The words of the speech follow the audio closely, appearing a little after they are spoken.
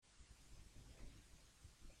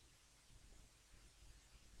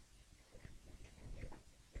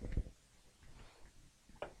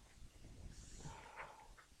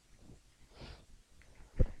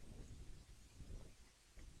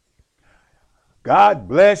God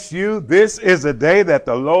bless you. This is a day that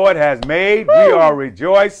the Lord has made. Woo! We are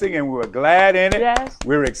rejoicing and we're glad in it. Yes.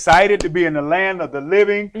 We're excited to be in the land of the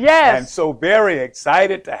living. Yes. And so very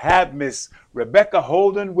excited to have Miss Rebecca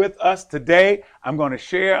Holden with us today. I'm going to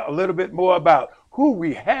share a little bit more about who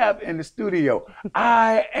we have in the studio.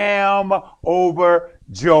 I am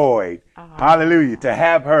overjoyed. Hallelujah. To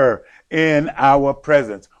have her in our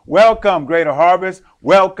presence. Welcome, Greater Harvest.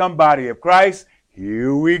 Welcome, Body of Christ.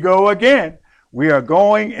 Here we go again. We are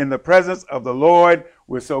going in the presence of the Lord.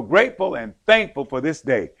 We're so grateful and thankful for this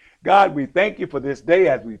day. God, we thank you for this day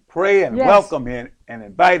as we pray and welcome him and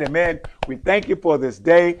invite him in. We thank you for this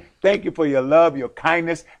day. Thank you for your love, your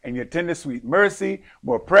kindness, and your tender, sweet mercy,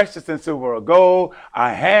 more precious than silver or gold.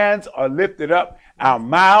 Our hands are lifted up. Our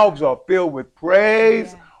mouths are filled with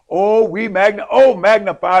praise. Yeah. Oh,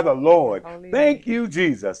 magnify the Lord. Holy thank you,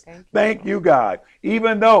 Jesus. Thank you, God.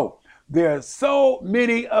 Even though there are so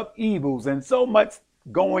many of evils and so much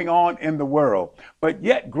going on in the world, but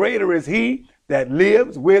yet greater is he that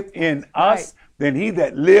lives within us than he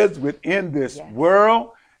that lives within this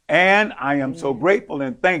world. And I am so grateful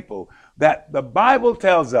and thankful that the Bible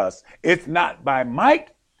tells us it's not by might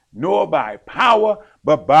nor by power,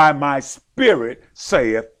 but by my spirit,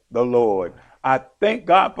 saith the Lord. I thank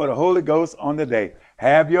God for the Holy Ghost on the day.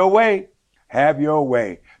 Have your way. Have your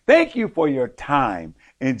way. Thank you for your time.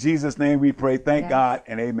 In Jesus' name we pray. Thank God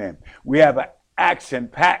and amen. We have an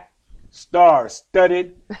action-packed,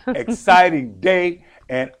 star-studded, exciting day,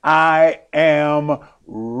 and I am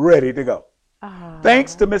ready to go.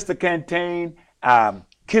 Thanks to Mr. Canteen,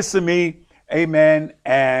 Kissimmee, amen,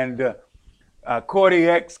 and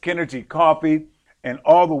Cordy-X, Kenergy Coffee, and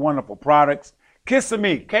all the wonderful products.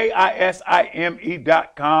 Kissimmee, KISIME.com.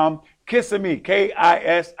 Kissimmee,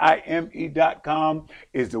 KISIME.com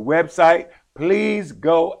is the website. Please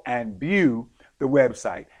go and view the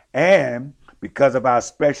website. And because of our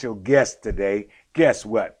special guest today, guess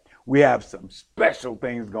what? We have some special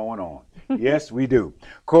things going on. Yes, we do.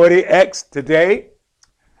 Cordy-X today,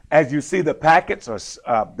 as you see the packets,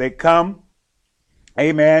 they come,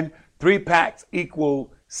 amen, 3 packs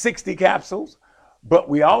equal 60 capsules. But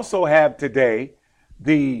we also have today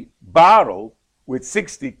the bottle with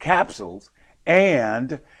 60 capsules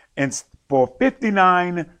and for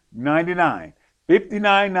 $59.99.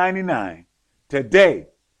 $59.99 today.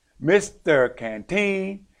 Mr.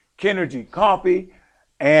 Canteen, Kenergy Coffee,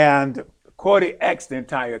 and Cordy-X, the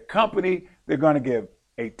entire company, they're going to give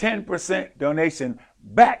a 10% donation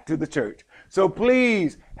back to the church. So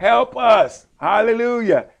please help us.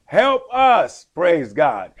 Hallelujah. Help us. Praise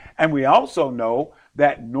God. And we also know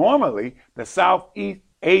that normally the Southeast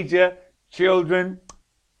Asia Children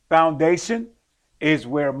Foundation is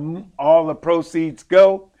where all the proceeds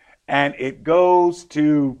go. And it goes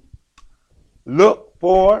to look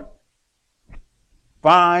for,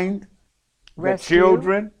 find the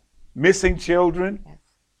children, missing children,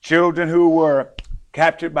 children who were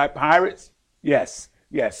captured by pirates. Yes.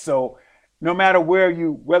 So no matter whether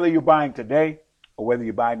you're buying today or whether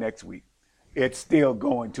you buy next week, it's still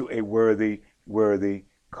going to a worthy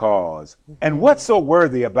cause. And what's so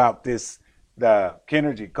worthy about this, the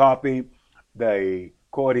Kenergy Coffee, the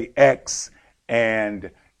Cordy-X,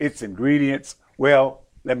 and its ingredients? Well,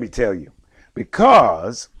 let me tell you,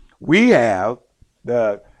 because we have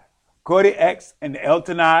the Cordy-X and the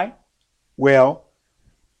L-Tenai. Well,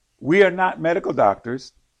 we are not medical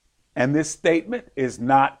doctors, and this statement is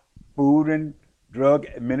not Food and Drug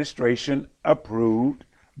Administration approved,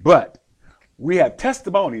 but we have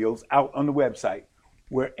testimonials out on the website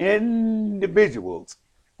where individuals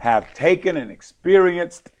have taken and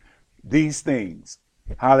experienced these things.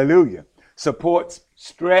 Hallelujah. Supports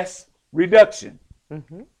stress reduction,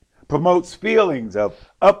 promotes feelings of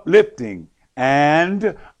uplifting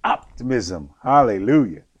and optimism.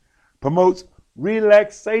 Hallelujah. Promotes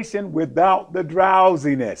relaxation without the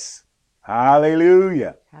drowsiness.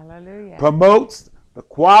 Hallelujah. Hallelujah. Promotes the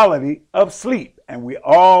quality of sleep. And we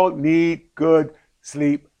all need good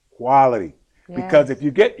sleep quality. Because if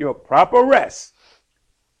you get your proper rest,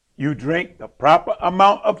 you drink the proper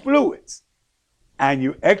amount of fluids, and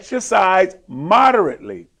you exercise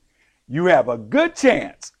moderately, you have a good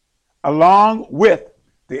chance, along with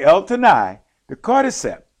the L-Tenai, the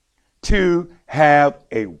cordyceps, to have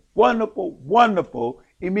a wonderful, wonderful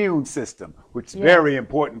immune system, which is very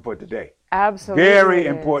important for today. Absolutely. Very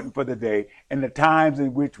important for the day and the times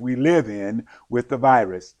in which we live in with the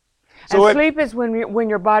virus. So and sleep is when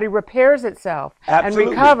your body repairs itself and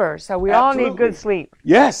recovers. So we all need good sleep.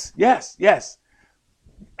 Yes.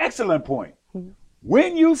 Excellent point.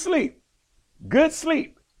 When you sleep, good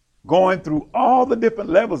sleep, going through all the different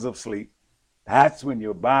levels of sleep, That's when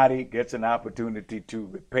your body gets an opportunity to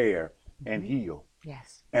repair and heal.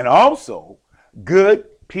 Yes. And also, good,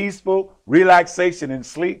 peaceful relaxation and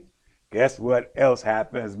sleep. Guess what else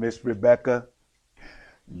happens, Miss Rebecca?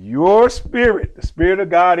 Your spirit, the Spirit of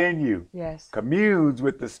God in you, yes, communes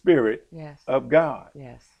with the Spirit yes, of God.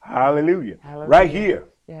 yes. Hallelujah. Hallelujah. Right here.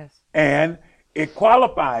 Yes. And it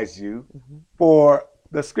qualifies you for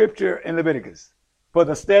the scripture in Leviticus. For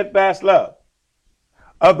the steadfast love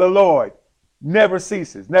of the Lord never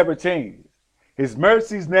ceases, never changes. His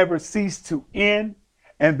mercies never cease to end,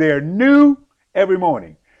 and they're new every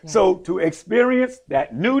morning. Yes. So to experience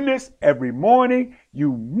that newness every morning,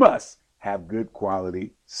 you must have good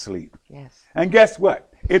quality sleep. Yes. And guess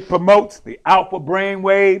what? It promotes the alpha brain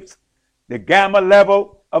waves, the gamma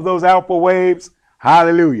level of those alpha waves.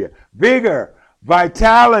 Hallelujah. Vigor,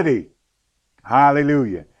 vitality.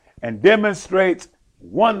 Hallelujah. And demonstrates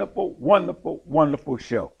wonderful, wonderful, wonderful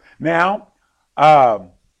show. Now,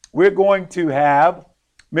 we're going to have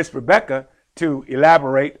Miss Rebecca to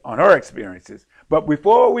elaborate on her experiences. But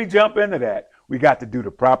before we jump into that, we got to do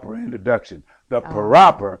the proper introduction, the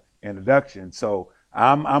proper introduction. So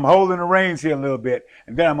I'm holding the reins here a little bit,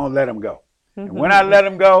 and then I'm going to let them go. And when I let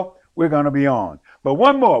them go, we're going to be on. But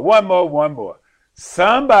one more.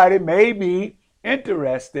 Somebody may be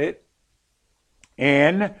interested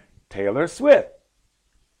in Taylor Swift.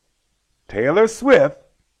 Taylor Swift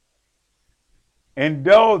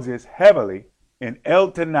indulges heavily in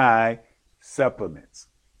L-theanine supplements.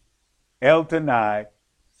 L-theanine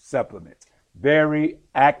supplements. Very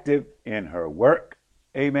active in her work.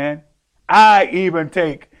 Amen. I even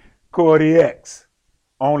take Cordy-X.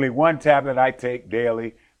 Only one tablet I take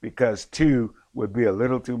daily because 2 would be a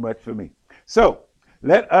little too much for me. So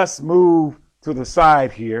let us move to the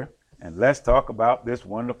side here and let's talk about this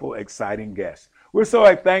wonderful, exciting guest. We're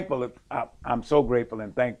so thankful. I'm so grateful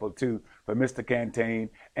and thankful, too, for Mr. Cantain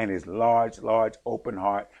and his large, open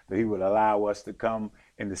heart that he would allow us to come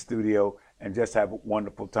in the studio and just have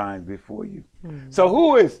wonderful times before you. So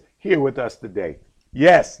who is here with us today?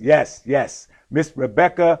 Yes. Miss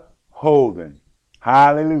Rebecca Holden.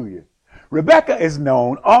 Hallelujah. Rebecca is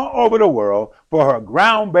known all over the world for her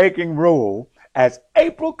groundbreaking role as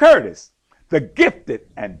April Curtis, the gifted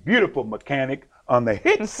and beautiful mechanic on the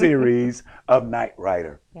hit series of Knight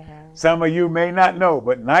Rider. Yeah. Some of you may not know,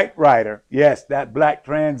 but Knight Rider, yes, that black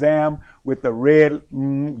Trans Am with the red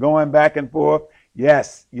going back and forth.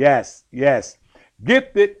 Yes.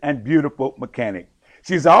 Gifted and beautiful mechanic.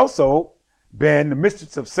 She's also been the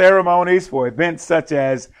mistress of ceremonies for events such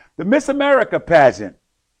as the Miss America pageant,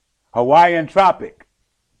 Hawaiian Tropic,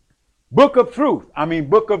 Book of Ruth,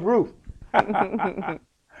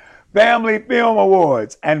 Family Film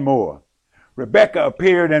Awards, and more. Rebecca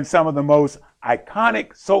appeared in some of the most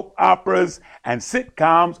iconic soap operas and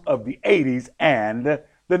sitcoms of the 80s and the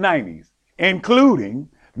 90s, including,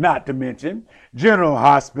 not to mention, General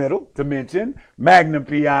Hospital, to mention, Magnum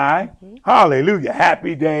P.I., Hallelujah,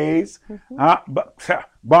 Happy Days,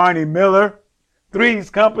 Barney Miller, Three's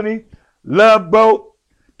Company, Love Boat,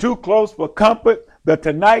 Too Close for Comfort, The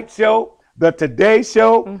Tonight Show, The Today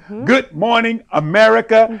Show, Good Morning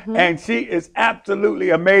America, and she is absolutely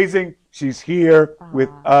amazing. She's here with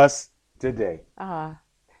us today.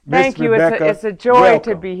 Thank you. Rebecca, it's a joy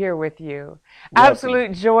to be here with you. Welcome.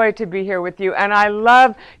 Absolute joy to be here with you. And I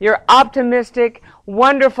love your optimistic,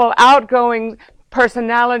 wonderful, outgoing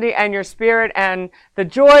personality and your spirit, and the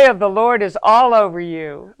joy of the Lord is all over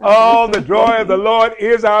you. Oh, the joy of the Lord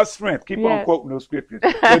is our strength. Keep on quoting those scriptures.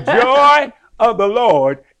 The joy of the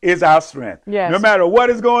Lord is our strength. Yes. No matter what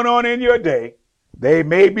is going on in your day, they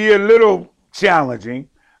may be a little challenging.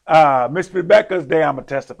 Miss Rebecca's day, I'm going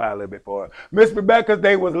to testify a little bit for her. Miss Rebecca's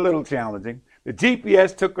day was a little challenging. The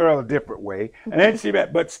GPS took her a different way. And then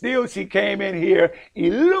but still she came in here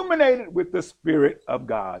illuminated with the Spirit of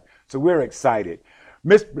God. So we're excited.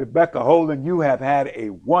 Miss Rebecca Holden, you have had a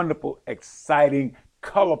wonderful, exciting,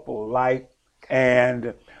 colorful life.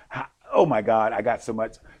 And oh my God, I got so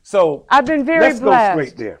much. So I've been very blessed. Let's go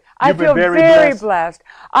straight there. I feel very blessed.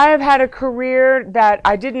 I have had a career that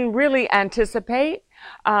I didn't really anticipate.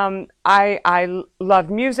 I love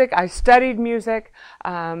music. I studied music,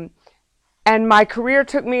 and my career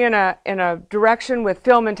took me in a direction with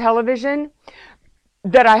film and television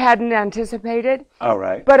that I hadn't anticipated. All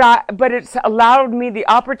right. But it's allowed me the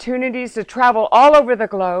opportunities to travel all over the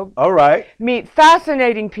globe. All right. Meet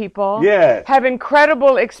fascinating people. Yes. Have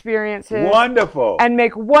incredible experiences. Wonderful. And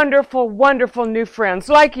make wonderful, wonderful new friends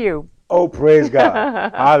like you. Oh, praise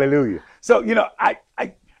God. Hallelujah. So,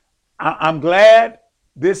 I'm glad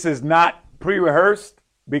this is not pre-rehearsed,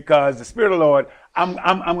 because the Spirit of the Lord,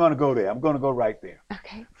 I'm going to go there. I'm going to go right there.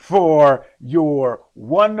 Okay. For your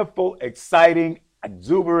wonderful, exciting,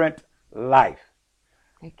 exuberant life.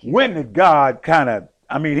 Thank you. When did God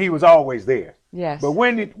he was always there. Yes. But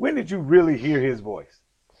when did you really hear his voice?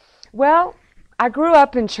 Well, I grew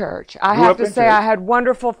up in church. I have to say I had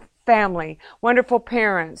wonderful family, wonderful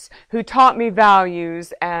parents who taught me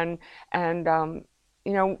values and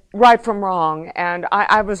right from wrong. And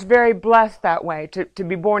I was very blessed that way to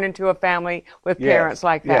be born into a family with parents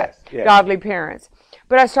like that, godly parents.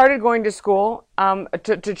 But I started going to school,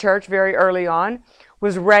 to church very early on,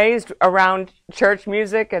 was raised around church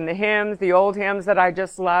music and the hymns, the old hymns that I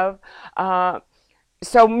just love.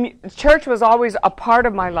 So church was always a part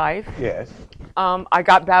of my life. Yes. I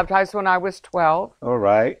got baptized when I was 12. All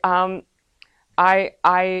right. I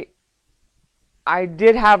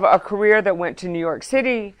did have a career that went to New York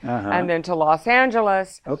City and then to Los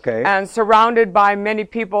Angeles. Okay. And surrounded by many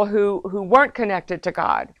people who weren't connected to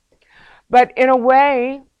God. But in a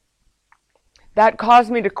way, that caused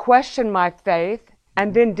me to question my faith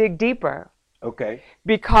and then dig deeper. Okay.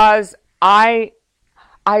 Because I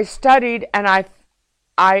studied and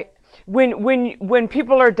when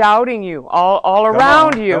people are doubting you all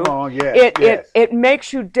around you, it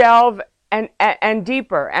makes you delve and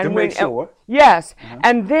deeper and to make sure. Yes.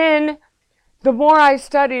 And then the more I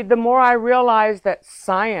studied, the more I realized that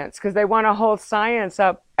science, because they want to hold science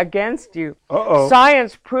up against you.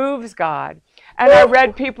 Science proves God. And I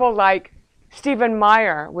read people like Stephen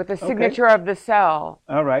Meyer with The Signature of the Cell.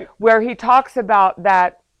 All right. Where he talks about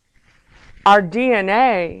that our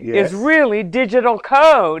DNA is really digital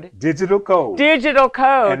code. Digital code. Digital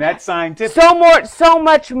code. And that's scientific. So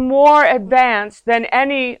much more advanced than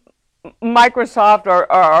any Microsoft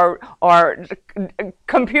or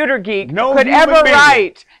computer geek could ever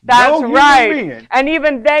write. That's right. And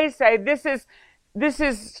even they say this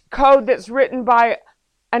is code that's written by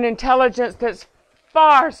an intelligence that's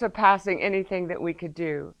far surpassing anything that we could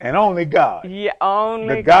do. And only God. Yeah,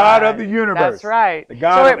 only the God of the universe. That's right. The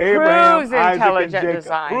God of Abraham, proves intelligent Isaac, and Jacob.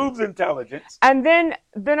 design. Proves intelligence. And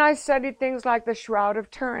then I studied things like the Shroud of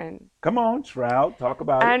Turin. Come on, Shroud, talk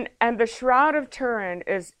about it. And the Shroud of Turin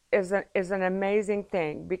is an amazing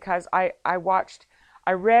thing because I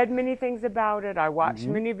read many things about it. I watched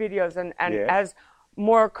many videos, and as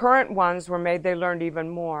more current ones were made, they learned even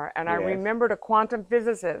more. And I remembered a quantum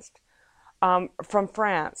physicist from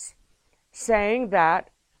France saying that,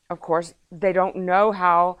 of course, they don't know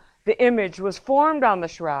how the image was formed on the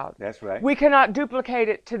shroud. That's right. We cannot duplicate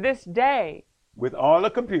it to this day. With all the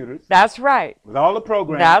computers. That's right. With all the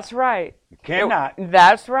programs. That's right. You cannot.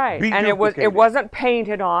 That's right. And it wasn't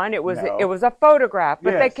painted on. It was a photograph.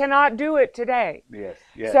 But they cannot do it today. Yes.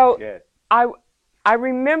 Yes. So yes. I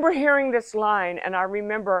remember hearing this line, and I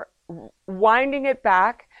remember winding it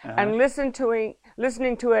back and listening to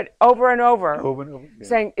it over and over,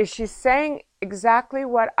 saying, is she saying exactly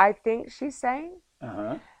what I think she's saying?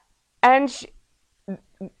 And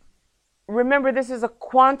remember, this is a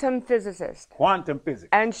quantum physicist. Quantum physics.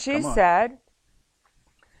 And she said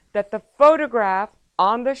that the photograph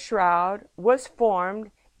on the shroud was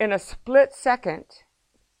formed in a split second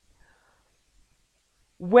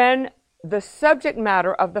when the subject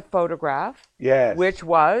matter of the photograph, which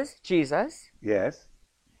was Jesus,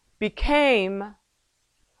 became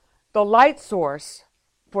the light source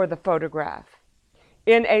for the photograph.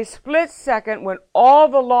 In a split second, when all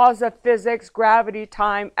the laws of physics, gravity,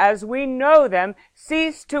 time, as we know them,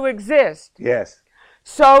 ceased to exist. Yes.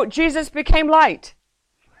 So Jesus became light.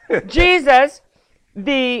 Jesus,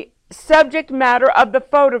 the subject matter of the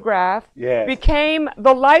photograph, became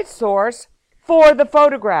the light source for the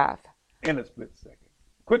photograph. In a split second.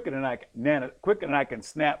 Quicker than I can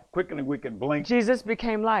snap, quicker than we can blink. Jesus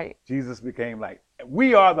became light. Jesus became light.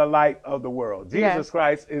 We are the light of the world. Jesus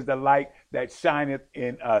Christ is the light that shineth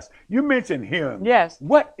in us. You mentioned him. Yes.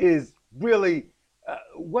 What is really,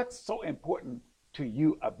 what's so important to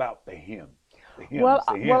you about the hymn? Well,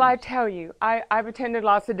 I tell you, I've attended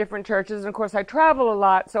lots of different churches, and of course I travel a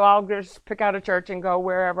lot, so I'll just pick out a church and go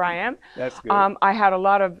wherever I am. That's good. I had a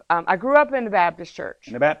lot of, I grew up in the Baptist church.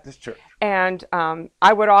 In the Baptist church. And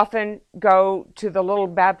I would often go to the little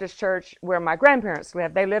Baptist church where my grandparents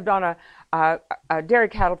lived. They lived on a dairy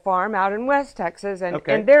cattle farm out in West Texas, and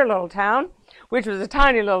in their little town, which was a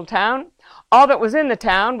tiny little town, all that was in the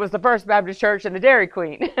town was the First Baptist Church and the Dairy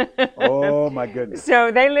Queen. Oh, my goodness.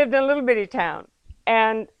 So they lived in a little bitty town.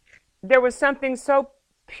 And there was something so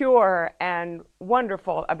pure and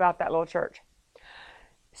wonderful about that little church.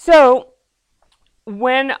 So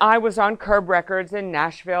when I was on Curb Records in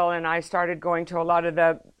Nashville, and I started going to a lot of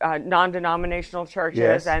the non-denominational churches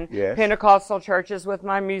Yes, and yes. Pentecostal churches with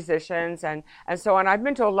my musicians and so on. I've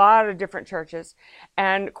been to a lot of different churches.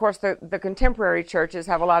 And, of course, the contemporary churches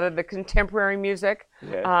have a lot of the contemporary music.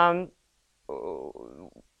 Yes.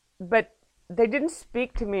 But they didn't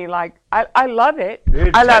speak to me like, I love it.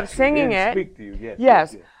 Didn't I love touch you, singing didn't it. speak to you. Yes.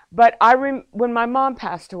 Yes. But when my mom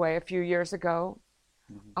passed away a few years ago,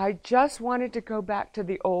 I just wanted to go back to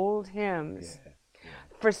the old hymns. Yes.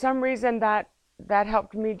 For some reason, that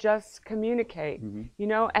helped me just communicate, you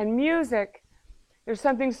know. And music, there's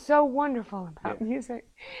something so wonderful about music.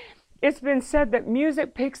 It's been said that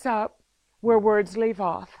music picks up where words leave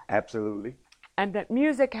off, Absolutely. and that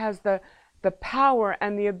music has the power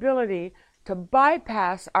and the ability to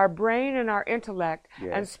bypass our brain and our intellect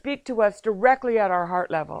and speak to us directly at our heart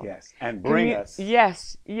level. Yes. And bring us.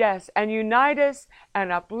 Yes, and unite us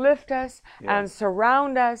and uplift us and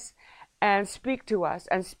surround us and speak to us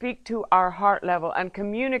and speak to our heart level and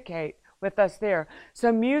communicate with us there.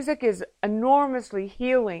 So music is enormously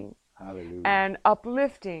healing. Hallelujah. And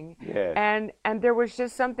uplifting. Yes. And there was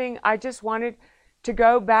just something, I just wanted to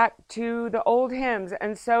go back to the old hymns.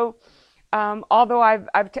 And so although I've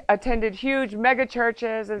attended huge mega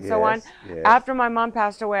churches and so on, after my mom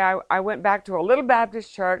passed away, I went back to a little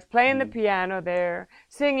Baptist church, playing the piano there,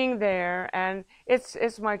 singing there, and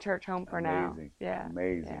it's my church home for now. Yeah.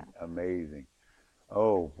 Amazing.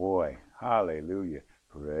 Oh boy, hallelujah.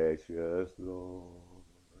 Precious Lord,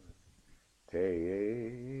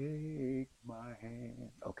 take my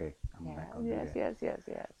hand. Okay, I'm back on that. Yes.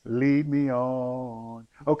 Lead me on.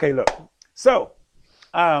 Okay, look. So,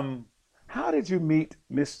 how did you meet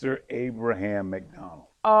Mr. Abraham McDonald?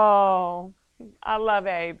 Oh, I love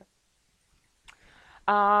Abe.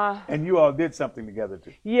 And you all did something together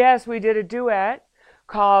too. Yes, we did a duet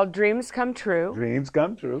called Dreams Come True. Dreams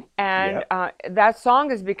Come True. And that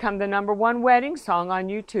song has become the #1 wedding song on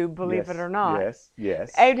YouTube, believe it or not.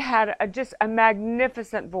 Yes. Abe had just a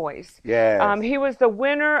magnificent voice. Yes. He was the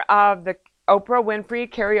winner of the Oprah Winfrey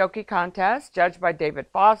Karaoke Contest, judged by David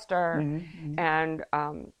Foster and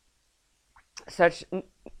such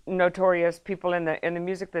notorious people in the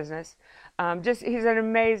music business. He's an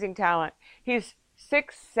amazing talent. He's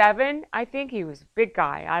 6'7", I think. He was a big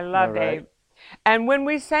guy. I loved Abe. And when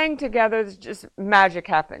we sang together, just magic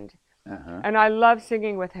happened. And I love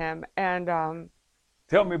singing with him. And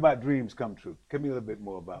tell me about Dreams Come True. Tell me a little bit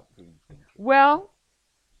more about Dreams Come True. Well,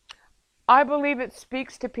 I believe it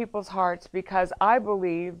speaks to people's hearts because I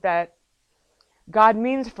believe that God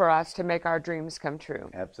means for us to make our dreams come true.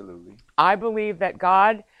 Absolutely. I believe that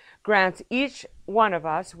God grants each one of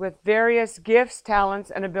us with various gifts,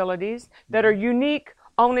 talents, and abilities that are unique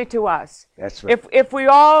only to us. That's right. If we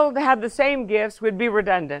all had the same gifts, we'd be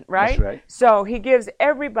redundant, right? That's right. So he gives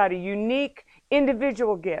everybody unique,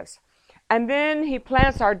 individual gifts. And then he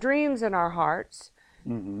plants our dreams in our hearts,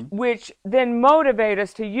 which then motivate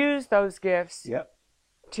us to use those gifts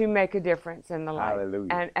to make a difference in the life.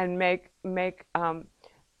 Hallelujah. And make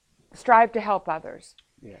strive to help others.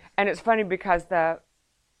 Yes. And it's funny because the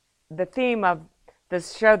theme of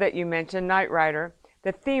this show that you mentioned, Knight Rider,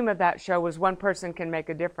 the theme of that show was one person can make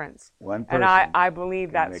a difference. One person. And I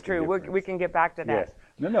believe that's true. We can get back to that. Yes.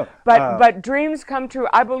 No. But dreams come true.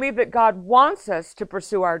 I believe that God wants us to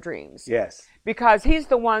pursue our dreams. Yes. Because he's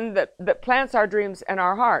the one that plants our dreams in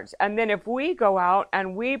our hearts. And then if we go out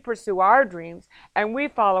and we pursue our dreams and we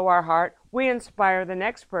follow our heart, we inspire the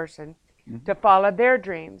next person to follow their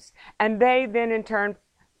dreams. And they then in turn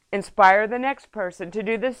inspire the next person to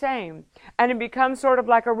do the same. And it becomes sort of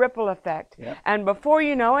like a ripple effect. Yep. And before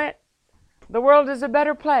you know it, the world is a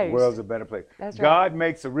better place. The world's a better place. That's right. God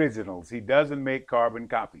makes originals. He doesn't make carbon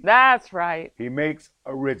copies. That's right. He makes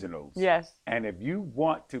originals. Yes. And if you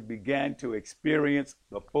want to begin to experience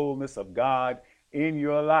the fullness of God in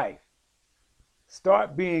your life,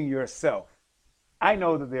 start being yourself. I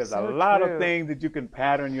know that there's a lot of things that you can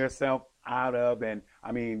pattern yourself out of, and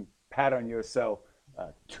pattern yourself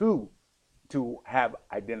to have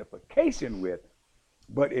identification with.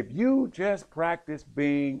 But if you just practice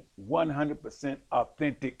being 100%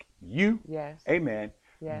 authentic you, amen,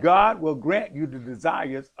 God will grant you the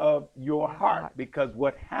desires of your heart. Because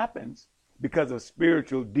what happens, because of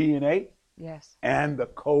spiritual DNA and the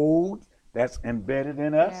code that's embedded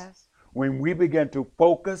in us, when we begin to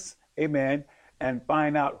focus, amen, and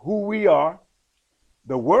find out who we are,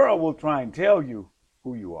 the world will try and tell you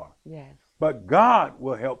who you are. Yes. But God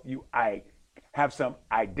will help you have some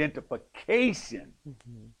identification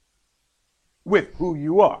with who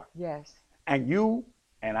you are. Yes. And you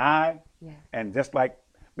and I, and just like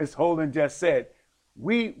Miss Holden just said,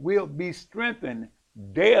 we will be strengthened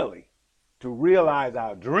daily to realize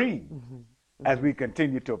our dreams as we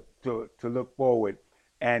continue to look forward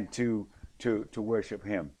and to worship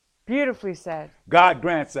him. Beautifully said. God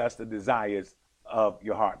grants us the desires of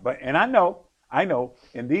your heart. And I know,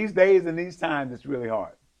 in these days and these times, it's really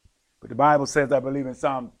hard. But the Bible says, I believe in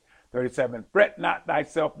Psalm 37, fret not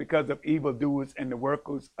thyself because of evildoers and the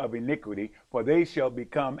workers of iniquity, for they shall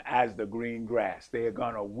become as the green grass. They are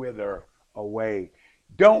going to wither away.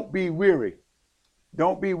 Don't be weary.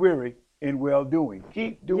 Don't be weary in well-doing.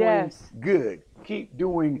 Keep doing good. Keep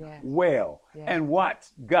doing well. And watch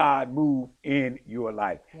God move in your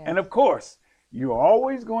life. And of course, you're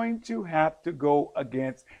always going to have to go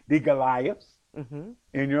against the Goliaths in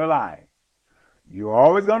your life. You're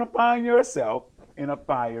always going to find yourself in a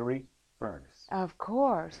fiery furnace. Of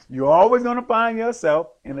course. You're always going to find yourself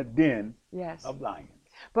in a den of lions.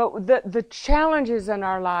 But the challenges in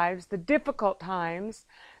our lives, the difficult times,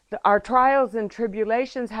 our trials and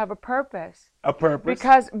tribulations have a purpose. A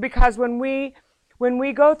purpose. Because when we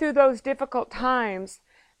go through those difficult times,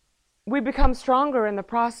 we become stronger in the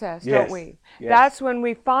process, don't we? Yes. That's when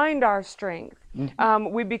we find our strength.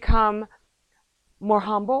 We become more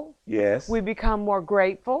humble. Yes. We become more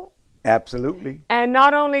grateful. Absolutely. And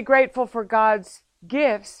not only grateful for God's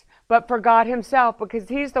gifts, but for God himself, because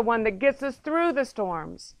he's the one that gets us through the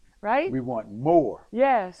storms, right? We want more.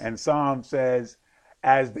 Yes. And Psalm says,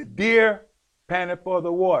 as the deer panteth for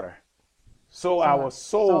the water, so our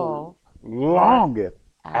soul longeth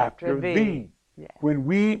after thee. Yes. When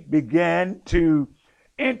we began to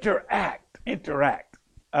interact,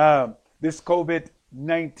 this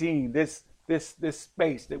COVID-19, this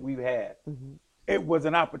space that we've had, it was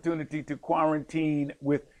an opportunity to quarantine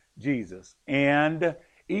with Jesus. And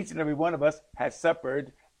each and every one of us has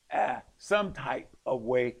suffered some type of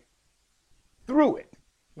way through it.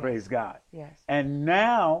 Yes. Praise God. Yes. And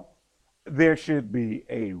now there should be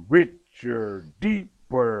a richer,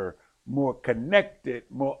 deeper, more connected,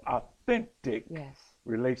 more authentic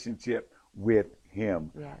relationship with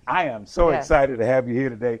him. Yes. I am so excited to have you here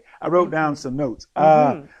today. I wrote down some notes.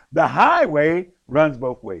 The highway runs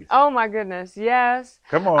both ways. Oh my goodness, yes.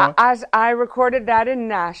 Come on. I recorded that in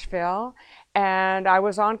Nashville, and I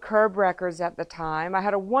was on Curb Records at the time. I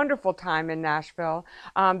had a wonderful time in Nashville.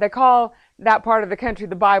 They call that part of the country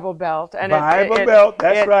the Bible Belt. And Bible Belt,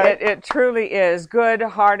 that's right. It truly is.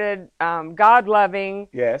 Good-hearted, God-loving,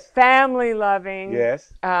 family-loving,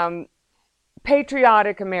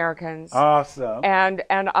 patriotic Americans. Awesome. And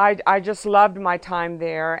I just loved my time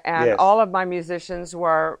there, and all of my musicians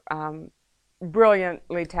were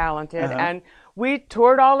brilliantly talented, and we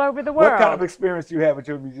toured all over the world. What kind of experience do you have with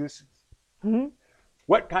your musicians?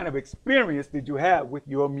 What kind of experience did you have with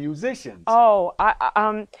your musicians? Oh,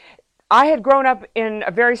 I had grown up in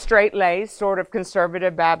a very straight-laced, sort of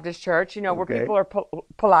conservative Baptist church, where people are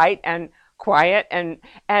polite and quiet, and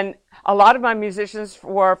a lot of my musicians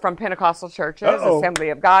were from Pentecostal churches, Assembly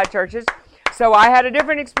of God churches. So I had a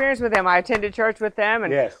different experience with them. I attended church with them,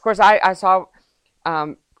 and of course I saw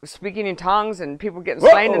speaking in tongues and people getting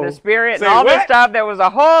slain in the spirit and all this stuff. There was a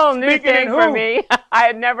whole new thing for me. I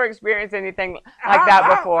had never experienced anything like that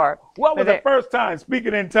before. What was the first time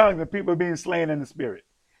speaking in tongues and people being slain in the spirit?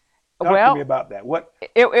 Talk to me about that. Where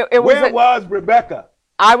was Rebecca?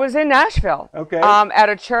 I was in Nashville. Okay. At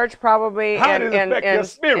a church probably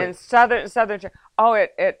in southern church. Oh,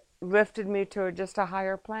 it lifted me to just a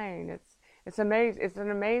higher plane. It's amazing. It's an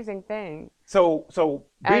amazing thing. So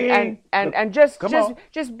being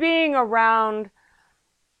just being around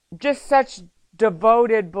just such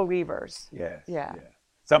devoted believers. Yes. Yeah.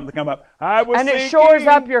 Something to come up. It shores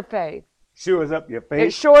up your faith. Shores up your faith.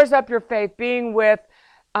 It shores up your faith. Being with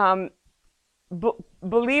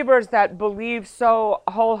believers that believe so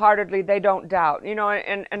wholeheartedly they don't doubt.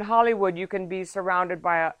 In Hollywood you can be surrounded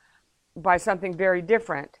by something very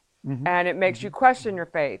different. And it makes you question your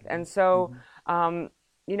faith. And so,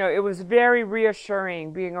 it was very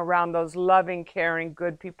reassuring being around those loving, caring,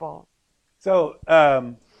 good people. So,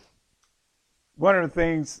 one of the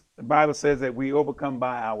things the Bible says that we overcome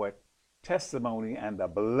by our testimony and the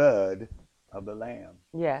blood of the Lamb.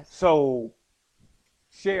 Yes. So,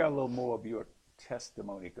 share a little more of your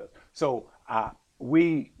testimony. So,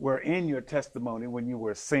 we were in your testimony when you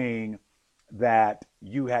were saying that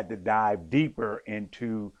you had to dive deeper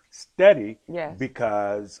into study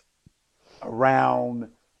because around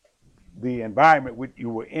the environment which you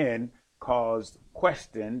were in caused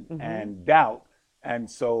question and doubt,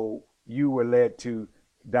 and so you were led to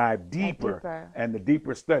dive deeper. And the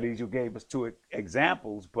deeper studies, you gave us 2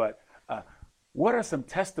 examples, but what are some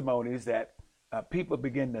testimonies that people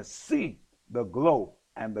begin to see the glow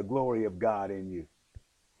and the glory of God in you?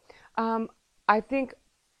 I think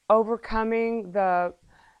overcoming the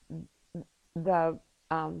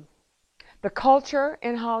culture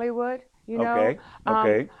in Hollywood. You know, Okay.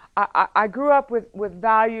 Okay. I grew up with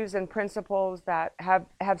values and principles that have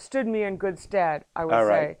stood me in good stead, I would All say,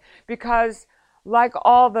 right. because like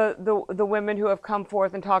all the women who have come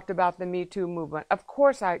forth and talked about the Me Too movement, of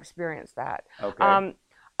course I experienced that. Okay.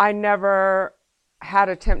 I never had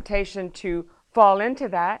a temptation to fall into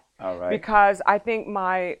that All right. because I think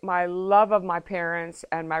my love of my parents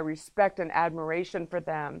and my respect and admiration for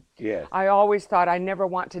them, Yes. I always thought I never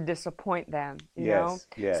want to disappoint them, you know?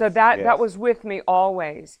 Yes. So that Yes. was with me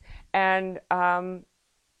always. And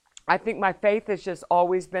I think my faith has just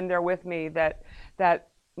always been there with me, that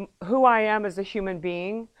who I am as a human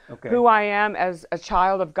being, Okay. who I am as a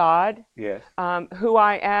child of God, Yes. who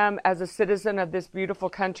I am as a citizen of this beautiful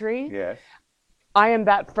country. Yes. I am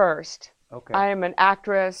that first. Okay. I am an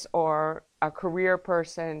actress or a career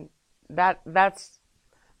person. That's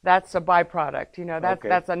a byproduct. You know, Okay.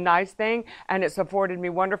 that's a nice thing, and it's afforded me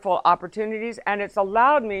wonderful opportunities, and it's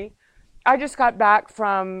allowed me. I just got back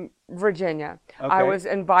from Virginia. I Okay. was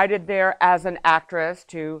invited there as an actress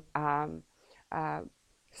to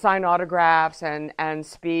sign autographs and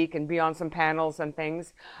speak and be on some panels and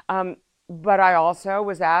things. But I also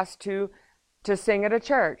was asked to sing at a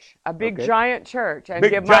church, a big Okay. giant church, and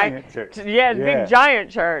Big give giant church. yeah, Yeah. big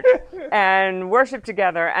giant church, and worship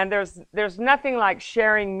together. And there's nothing like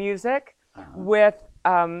sharing music with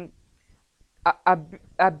a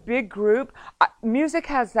big group. Music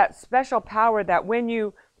has that special power that when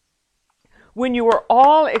you are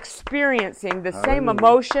all experiencing the same Hallelujah.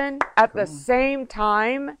 emotion at the same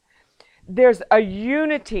time, there's a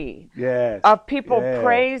unity Yes. of people Yes.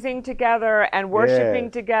 praising together and worshiping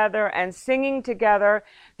Yes. together and singing together.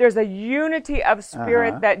 There's a unity of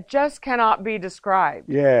spirit that just cannot be described.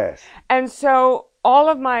 Yes. And so all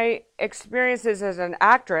of my experiences as an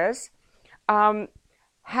actress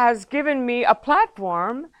has given me a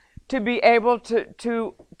platform to be able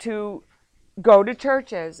to go to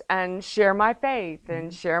churches and share my faith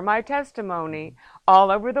and share my testimony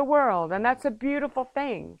all over the world. And that's a beautiful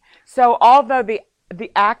thing. So although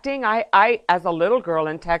the acting, I as a little girl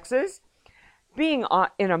in Texas, being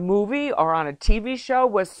in a movie or on a TV show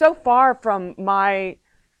was so far from my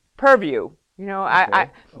purview. You know,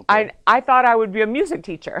 Okay. I thought I would be a music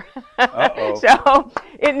teacher. Uh-oh. So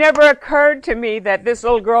it never occurred to me that this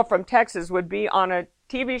little girl from Texas would be on a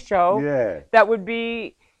TV show Yeah. that would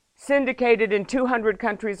be syndicated in 200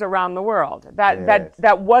 countries around the world. Yes.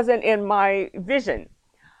 That wasn't in my vision.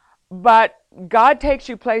 But God takes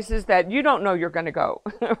you places that you don't know you're going to go,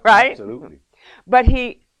 right? Absolutely. But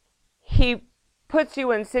he puts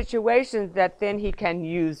you in situations that then he can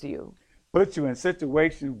use you. Put you in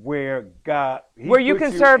situations where Where you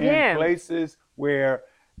puts can serve in him. places where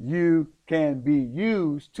you can be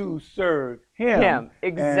used to serve him.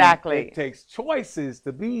 Exactly. And it takes choices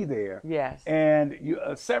to be there. Yes. And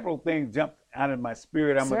several things jumped out of my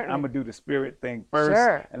spirit. I'm Certainly. going to do the spirit thing first.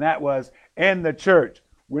 Sure. And that was in the church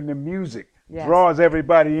when the music Yes. draws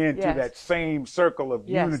everybody into Yes. that same circle of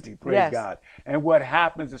Yes. unity. Praise Yes. God. And what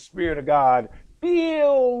happens, the Spirit of God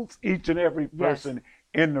fills each and every person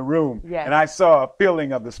in the room. Yes. And I saw a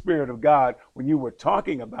feeling of the Spirit of God when you were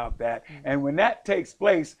talking about that. And when that takes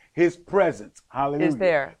place, his presence,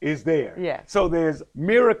 hallelujah, is there. Yes. So there's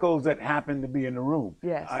miracles that happen to be in the room.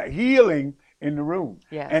 Yes. Healing in the room.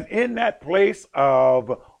 Yes. And in that place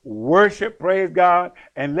of worship, praise God,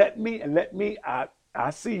 and let me, I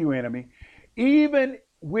see you, enemy, even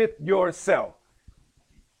with yourself,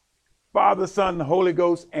 Father, Son, the Holy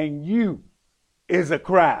Ghost, and you is a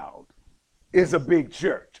crowd, is a big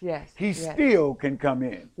church. Yes, He yes. still can come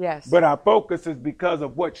in. Yes. But our focus is because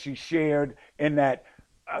of what she shared in that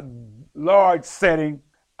large setting,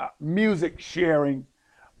 music sharing,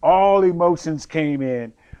 all emotions came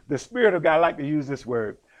in. The Spirit of God, I like to use this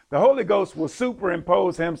word. The Holy Ghost will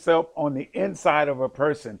superimpose himself on the inside of a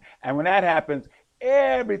person. And when that happens,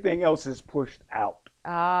 everything else is pushed out.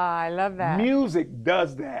 Ah, I love that. Music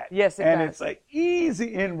does that. Yes, it and does. it's an easy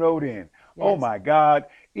inroad in. Oh Yes. my God.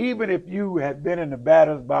 Even if you had been in the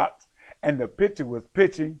batter's box and the pitcher was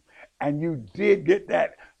pitching and you did get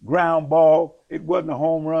that ground ball, it wasn't a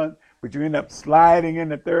home run, but you end up sliding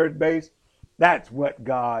into third base. That's what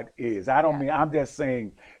God is. I don't mean, I'm just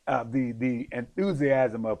saying the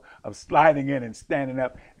enthusiasm of sliding in and standing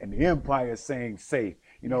up and the umpire saying safe.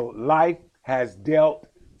 You know, life has dealt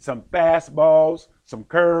some fastballs, some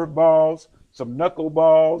curveballs, some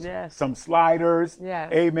knuckleballs, Yes. some sliders.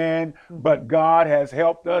 Yes. Amen. But God has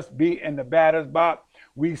helped us be in the batter's box.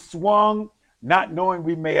 We swung not knowing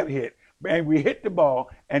we may have hit, and we hit the ball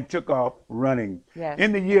and took off running. Yes.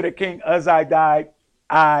 In the year that King Uzziah died,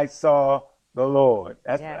 I saw the Lord.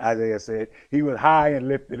 That's Yes. what Isaiah said. He was high and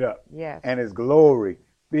lifted up. Yes. And his glory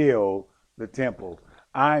filled the temple.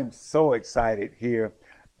 I'm so excited here.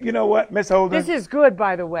 You know what, Miss Holden? This is good,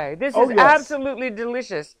 by the way. This Oh, is yes. absolutely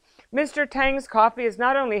delicious. Mr. Tang's coffee is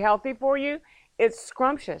not only healthy for you, it's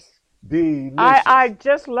scrumptious. Delicious. I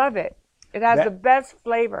just love it. It has That- the best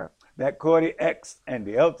flavor. That Cordy X and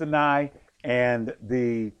the Eltonai and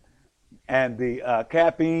the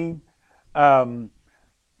caffeine.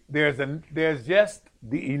 There's just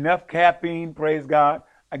the enough caffeine. Praise God.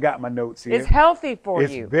 I got my notes here. It's healthy for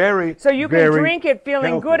It's you. very, So you can very drink it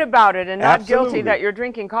feeling healthy. good about it and not Absolutely. guilty that you're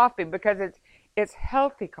drinking coffee because it's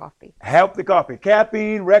healthy coffee. Healthy coffee.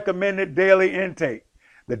 Caffeine recommended daily intake.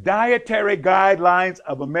 The Dietary Guidelines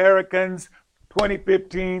of Americans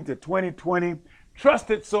 2015 to 2020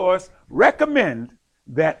 trusted source recommend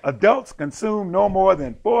that adults consume no more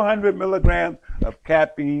than 400 milligrams of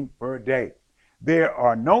caffeine per day. There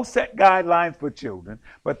are no set guidelines for children,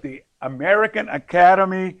 but the American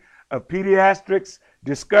Academy of Pediatrics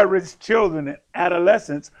discourages children and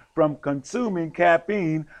adolescents from consuming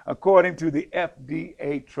caffeine according to the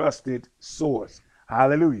FDA trusted source.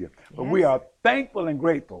 Hallelujah. But we Yes. are thankful and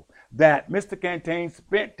grateful that Mr. Cantain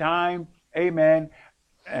spent time, amen,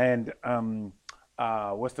 and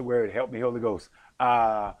what's the word? Help me, Holy Ghost.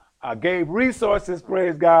 Gave resources,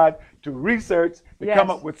 praise God, to research to Yes. come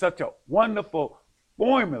up with such a wonderful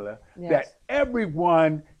formula Yes. that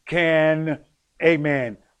everyone can,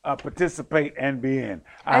 amen, participate and be in.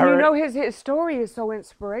 And you know his story is so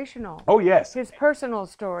inspirational. Oh, yes. His personal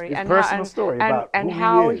story. His and personal story about and who he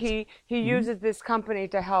how is. he uses this company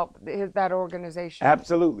to help that organization.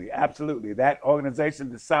 Absolutely, absolutely. That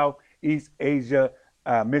organization, the Southeast Asia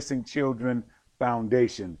Missing Children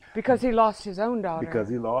Foundation, Because he lost his own daughter. because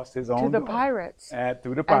he lost his own to the daughter. pirates. To the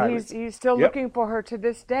And pirates. he's still Yep. looking for her to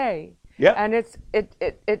this day. Yep. And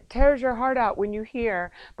it tears your heart out when you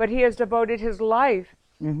hear, but he has devoted his life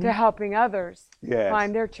to helping others Yes.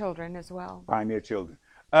 find their children as well. Find their children.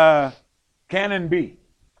 Canon B.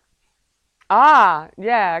 Ah,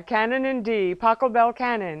 yeah, Canon in D, Pachelbel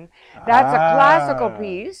Canon. That's a classical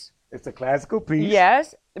piece. It's a classical piece.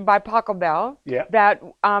 Yes, by Pachelbel. Yeah. That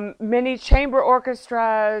many chamber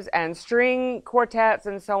orchestras and string quartets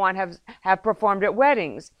and so on have performed at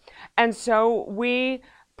weddings, and so we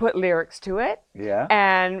put lyrics to it. Yeah.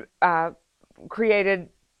 And created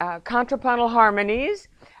contrapuntal harmonies,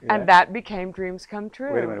 Yeah. and that became Dreams Come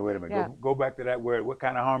True. Wait a minute. Yeah. Go back to that word. What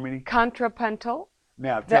kind of harmony? Contrapuntal.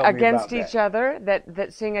 Now tell That me against about each that. other,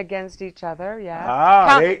 that sing against each other, yeah.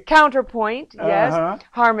 Ah, Counterpoint, yes. Uh-huh.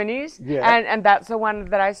 Harmonies, Yeah. and that's the one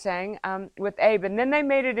that I sang with Abe. And then they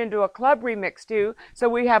made it into a club remix too. So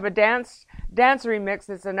we have a dance remix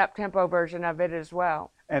that's an up-tempo version of it as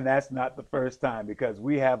well. And that's not the first time, because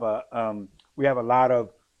we have a lot of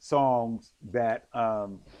songs that are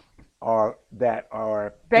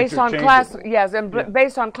Based on interchangeable. yes, and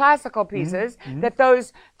based on classical pieces, that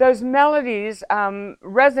those melodies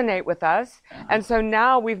resonate with us, and so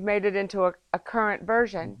now we've made it into a current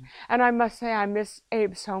version. And I must say, I miss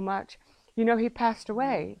Abe so much. You know, he passed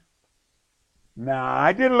away. Now,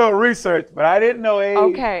 I did a little research, but I didn't know Abe.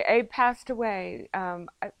 Okay, Abe passed away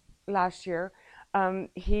last year.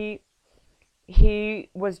 He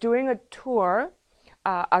was doing a tour,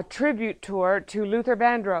 a tribute tour to Luther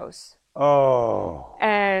Vandross. Oh.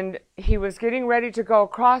 And he was getting ready to go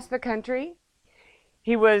across the country.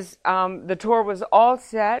 He was, the tour was all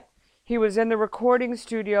set. He was in the recording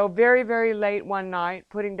studio very, very late one night,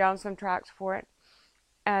 putting down some tracks for it.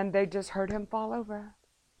 And they just heard him fall over.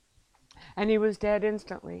 And he was dead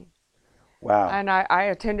instantly. Wow. And I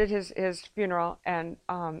attended his funeral, and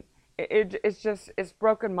it's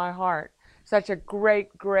broken my heart. Such a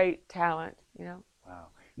great, great talent, you know. Wow.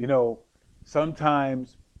 You know,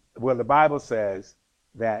 sometimes, well, the Bible says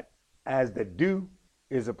that as the dew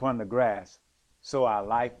is upon the grass, so our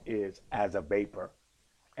life is as a vapor.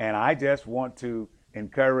 And I just want to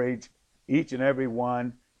encourage each and every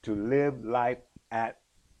one to live life at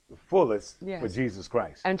the fullest for Yes. Jesus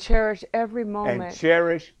Christ. And cherish every moment. And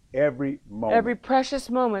cherish every moment. Every precious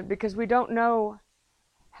moment, because we don't know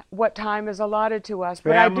what time is allotted to us.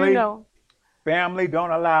 But I do Family. know. Family,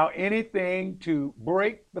 don't allow anything to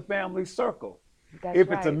break the family circle. That's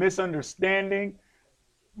If it's a right. misunderstanding,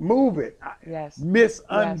 move it. Yes.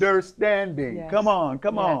 Misunderstanding. Yes. Come on.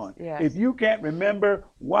 Yes. Yes. If you can't remember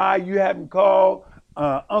why you haven't called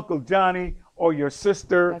Uncle Johnny or your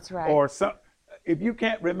sister, That's right. or some, if you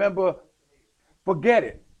can't remember, forget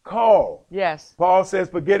it. Call. Yes. Paul says,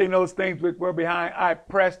 forgetting those things which were behind, I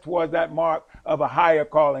press towards that mark of a higher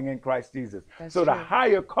calling in Christ Jesus. That's so the true.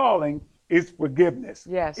 higher calling is forgiveness.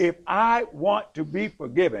 Yes. If I want to be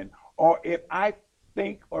forgiven, or if I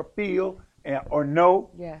think or feel or know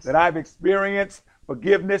Yes. that I've experienced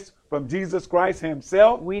forgiveness from Jesus Christ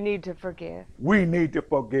himself, We need to forgive. we need to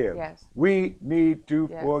forgive. Yes. We need to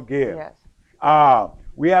Yes. forgive. Yes.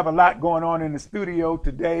 We have a lot going on in the studio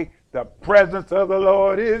today. The presence of the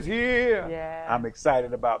Lord is here. Yeah. I'm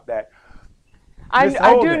excited about that. I Miss do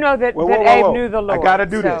Holden, know that, whoa, that whoa, whoa, Abe whoa. knew the Lord. I got to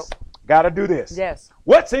do so- this. Got to do this. Yes.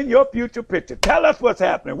 What's in your future picture? Tell us what's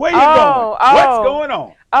happening. Where you Oh, going? oh. What's going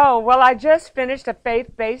on? Oh, well, I just finished a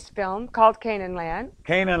faith-based film called Canaan Land.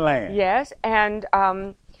 Canaan Land. Yes, and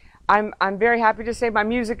I'm very happy to say my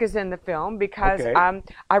music is in the film because Okay.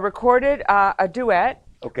 I recorded a duet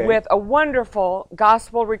Okay. with a wonderful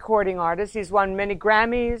gospel recording artist. He's won many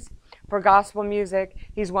Grammys for gospel music.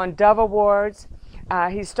 He's won Dove Awards.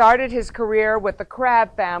 He started his career with the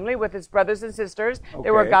Crabb family, with his brothers and sisters.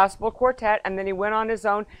 They were a Okay. gospel quartet, and then he went on his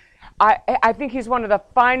own. I think he's one of the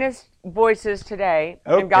finest voices today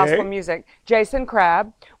Okay. in gospel music. Jason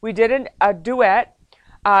Crabb. We did a duet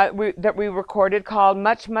that we recorded called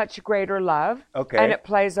Much, Much Greater Love. Okay. And it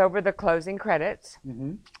plays over the closing credits.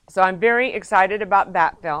 Mm-hmm. So I'm very excited about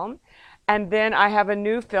that film. And then I have a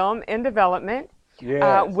new film in development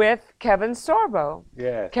Yes. with Kevin Sorbo.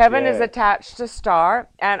 Yes. Kevin yes. is attached to Star,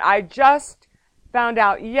 and I just found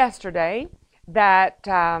out yesterday that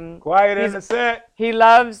Quiet in he's- the set. he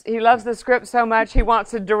loves the script so much he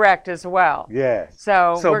wants to direct as well. Yes.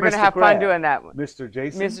 So we're going to Mr. have fun Crabb, doing that one. Mr.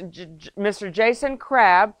 Jason. Mr. Jason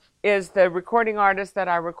Crabb is the recording artist that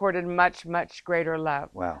I recorded Much, Much Greater Love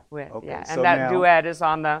Wow. with. Okay, Yeah, so and that now- duet is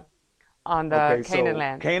on the Okay, Canaan so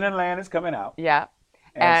Land. Canaan Land is coming out. Yeah.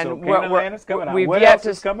 And so Canaan Land is coming out. We've What yet else to,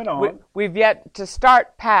 is coming on? We've yet to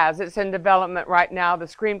start Paths. It's in development right now. The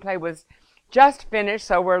screenplay was just finished,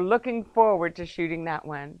 so we're looking forward to shooting that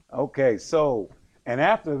one. Okay, so, and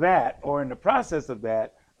after that, or in the process of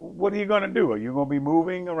that, what are you going to do? Are you going to be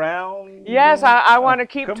moving around? Yes, I want to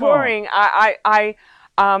keep Come touring.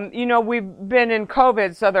 You know, we've been in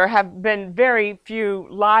COVID, so there have been very few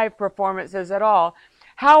live performances at all.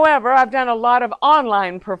 However, I've done a lot of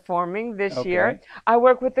online performing this Okay. year. I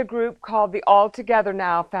work with a group called the All Together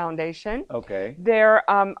Now Foundation. Okay. They're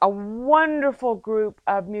a wonderful group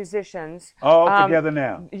of musicians. All together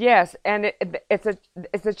now. Yes, and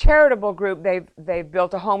it's a charitable group. They've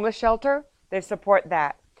built a homeless shelter. They support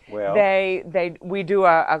that. Well, We do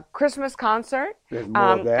a Christmas concert There's more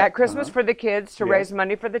of that. at Christmas Uh-huh. for the kids to Yes. raise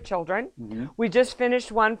money for the children. Mhm. We just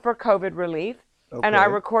finished one for COVID relief, and I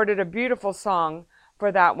Okay. recorded a beautiful song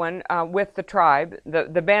for that one with the Tribe.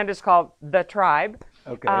 The band is called The Tribe.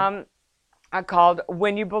 Okay. Called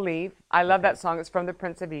When You Believe. I love that song. It's from the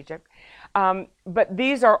Prince of Egypt. But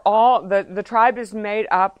these are all, the Tribe is made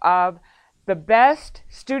up of the best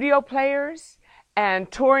studio players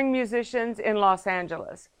and touring musicians in Los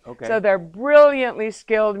Angeles. Okay. So they're brilliantly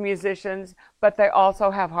skilled musicians, but they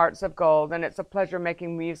also have hearts of gold, and it's a pleasure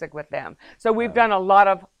making music with them. So we've done a lot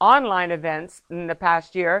of online events in the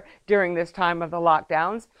past year during this time of the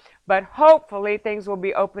lockdowns, but hopefully things will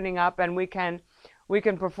be opening up and we can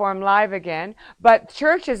perform live again. But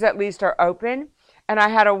churches at least are open. And I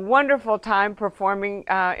had a wonderful time performing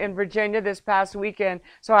in Virginia this past weekend.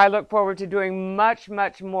 So I look forward to doing much,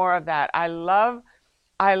 much more of that. I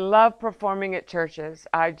love performing at churches.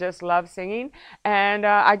 I just love singing. And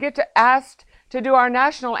I get asked to do our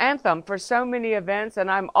national anthem for so many events. And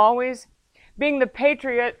I'm always, being the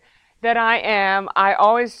patriot that I am, I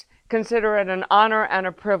always consider it an honor and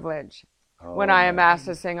a privilege when I am asked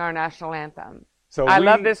to sing our national anthem. So I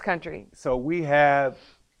love this country. So we have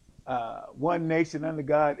one nation under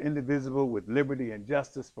God, indivisible, with liberty and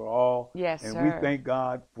justice for all. Yes, and sir. we thank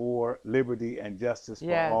God for liberty and justice for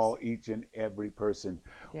Yes. all, each and every person.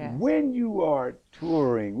 Yes. When you are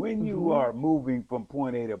touring, when you are moving from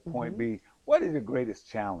point A to point B, what is your greatest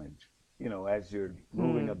challenge? You know, as you're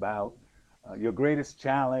moving about, your greatest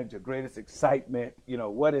challenge, your greatest excitement. You know,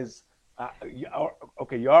 what is?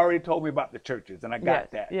 Okay, you already told me about the churches, and I got Yes,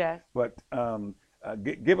 that. yes. But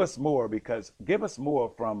give us more, give us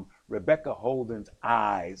more from Rebecca Holden's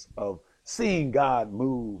eyes of seeing God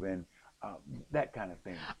move and that kind of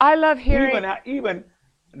thing. I love hearing. Even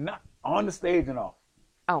not on the stage and off.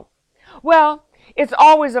 Oh, well, it's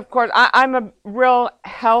always, of course, I'm a real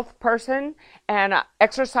health person and an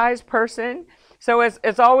exercise person. So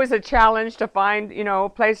it's always a challenge to find, you know, a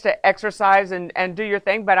place to exercise and do your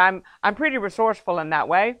thing. But I'm pretty resourceful in that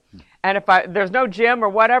way. And if there's no gym or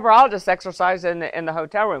whatever, I'll just exercise in the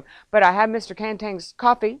hotel room. But I have Mr. Cantang's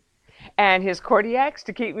coffee and his Cordiacs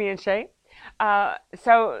to keep me in shape.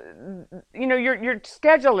 So you know your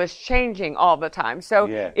schedule is changing all the time. So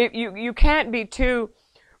Yeah. you can't be too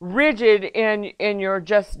rigid in your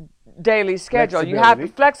just daily schedule. You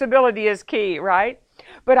have flexibility is key, right?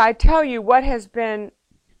 But I tell you what has been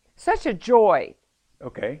such a joy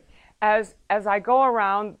Okay. as I go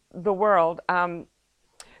around the world.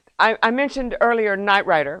 I mentioned earlier Knight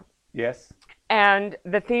Rider, Yes. and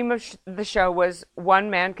the theme of the show was one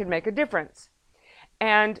man can make a difference.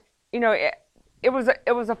 And you know, it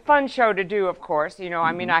was a fun show to do, of course. You know,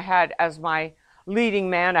 I mean, I had as my leading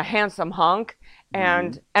man a handsome hunk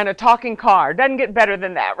and a talking car. Doesn't get better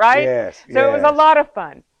than that, right? Yes. So it was a lot of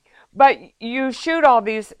fun. But you shoot all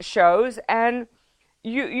these shows and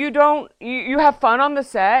you have fun on the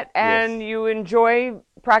set and you enjoy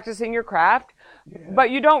practicing your craft. Yeah. But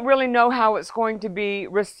you don't really know how it's going to be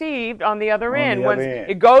received on the other end. Once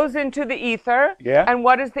it goes into the ether, and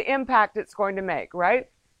what is the impact it's going to make, right?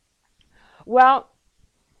 Well,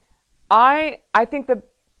 I think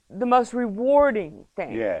the most rewarding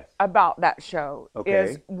thing about that show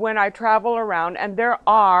is when I travel around, and there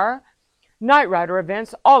are Knight Rider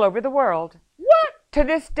events all over the world. What? To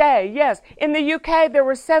this day, yes. In the UK, there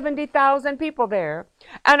were 70,000 people there,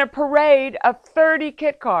 and a parade of 30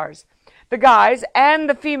 kit cars. The guys, and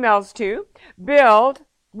the females too, build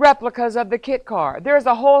replicas of the kit car. There's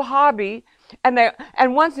a whole hobby, and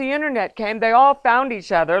once the internet came, they all found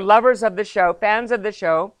each other, lovers of the show, fans of the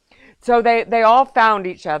show. So they all found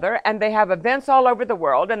each other, and they have events all over the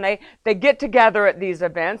world, and they get together at these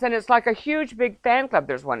events, and it's like a huge big fan club.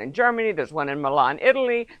 There's one in Germany, there's one in Milan,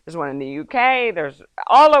 Italy, there's one in the UK, there's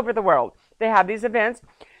all over the world. They have these events.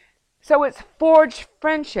 So it's forged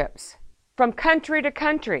friendships from country to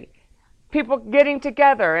country. People getting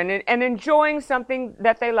together and enjoying something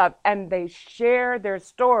that they love, and they share their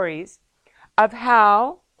stories of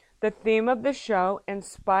how the theme of the show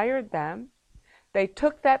inspired them. They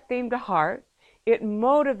took that theme to heart. It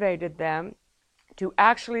motivated them to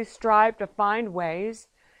actually strive to find ways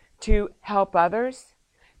to help others,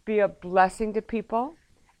 be a blessing to people,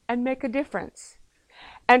 and make a difference.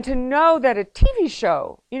 And to know that a TV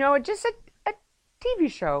show, you know, just a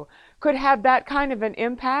TV show could have that kind of an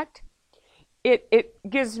impact, it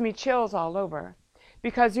gives me chills all over.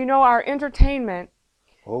 Because, you know, our entertainment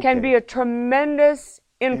can be a tremendous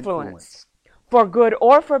influence. For good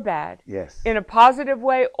or for bad, in a positive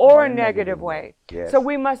way or a negative way. So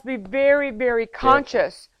we must be very, very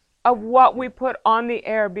conscious of what we put on the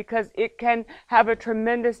air, because it can have a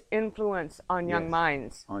tremendous influence on young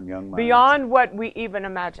minds. On young minds. Beyond what we even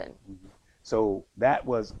imagine. Mm-hmm. So that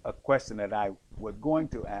was a question that I was going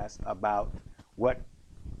to ask about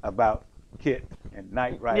Kit and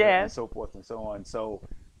Knight Rider and so forth and so on. So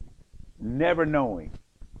never knowing,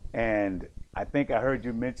 and I think I heard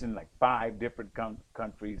you mention like 5 different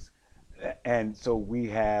countries, and so we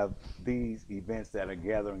have these events that are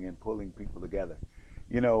gathering and pulling people together.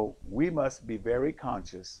 You know, we must be very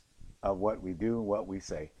conscious of what we do and what we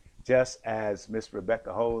say. Just as Miss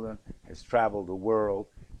Rebecca Holden has traveled the world,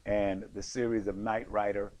 and the series of Knight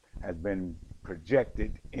Rider has been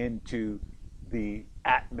projected into the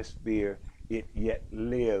atmosphere, it yet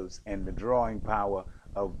lives, and the drawing power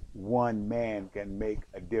of one man can make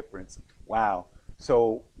a difference. Wow.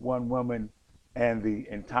 So one woman and the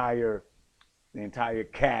entire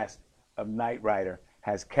cast of Knight Rider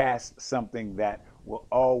has cast something that will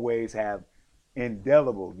always have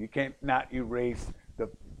indelible. You can't not erase the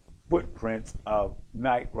footprints of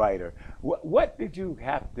Knight Rider. What did you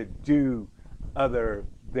have to do other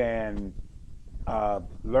than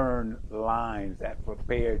learn lines that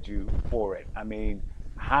prepared you for it? I mean,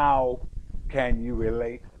 how can you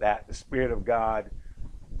relate that the Spirit of God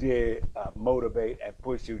did motivate and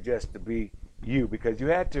push you just to be you? Because you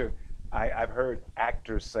had to, I've heard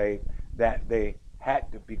actors say that they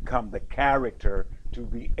had to become the character to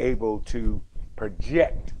be able to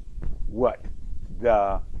project what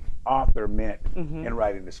the author meant in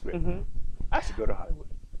writing the script. I should go to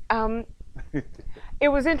Hollywood. It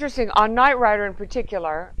was interesting on Knight Rider in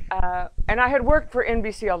particular, and I had worked for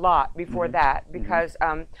NBC a lot before that, because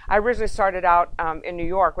I originally started out in New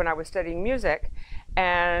York when I was studying music,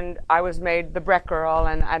 and I was made the Breck Girl,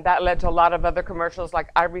 and that led to a lot of other commercials like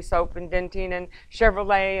Ivory Soap and Dentyne and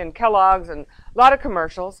Chevrolet and Kellogg's, and a lot of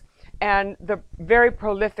commercials. And the very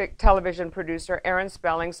prolific television producer, Aaron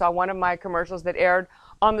Spelling, saw one of my commercials that aired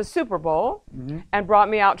on the Super Bowl and brought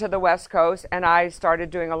me out to the West Coast, and I started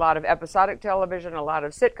doing a lot of episodic television, a lot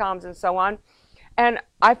of sitcoms and so on. And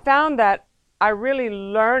I found that I really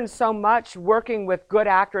learned so much working with good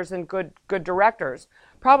actors and good directors,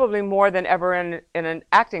 probably more than ever in an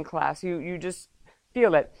acting class. You just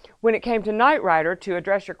feel it. When it came to Knight Rider, to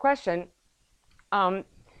address your question, Um,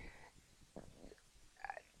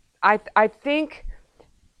 I think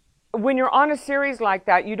when you're on a series like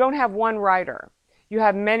that, you don't have one writer. You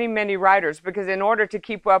have many, many writers, because in order to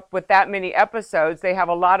keep up with that many episodes, they have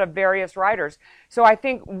a lot of various writers. So I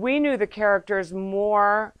think we knew the characters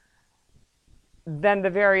more than the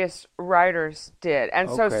various writers did. And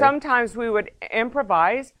so Okay. sometimes we would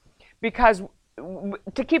improvise because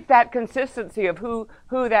to keep that consistency of who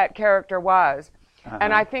that character was.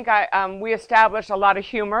 And I think we established a lot of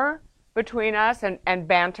humor between us and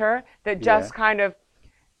banter that just kind of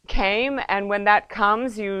came, and when that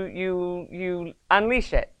comes, you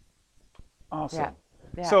unleash it. Awesome.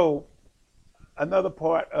 Yeah. So another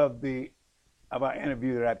part of our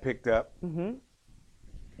interview that I picked up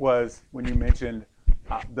was when you mentioned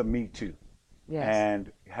the Me Too. Yes.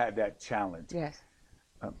 And had that challenge. Yes.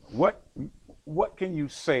 What can you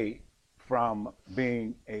say from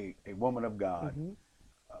being a woman of God?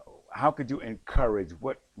 How could you encourage?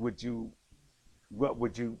 What would you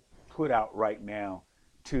put out right now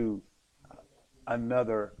to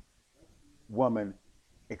another woman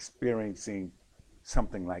experiencing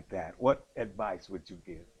something like that? What advice would you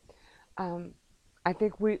give? I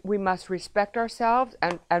think we must respect ourselves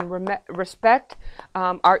and respect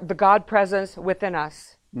the God presence within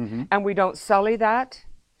us. And we don't sully that,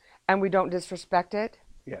 and we don't disrespect it,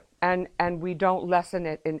 and we don't lessen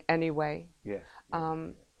it in any way. Yes.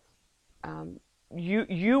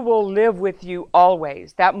 You will live with you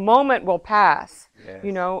always. That moment will pass. Yes.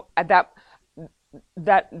 You know, that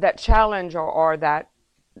challenge or that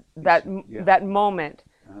moment.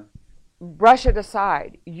 Brush it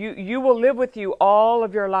aside. You will live with you all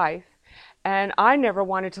of your life, and I never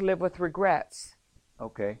wanted to live with regrets.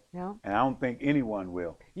 Okay. No? And I don't think anyone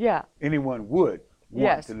will. Yeah. Anyone would want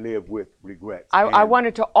Yes. to live with regrets. I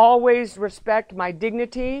wanted to always respect my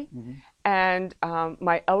dignity and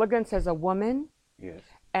my elegance as a woman. Yes.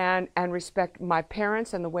 And respect my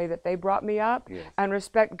parents and the way that they brought me up, Yes. and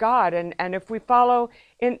respect God. And if we follow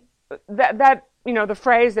in that you know, the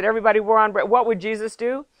phrase that everybody wore on, what would Jesus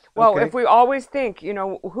do? Well, Okay. if we always think, you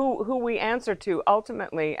know, who we answer to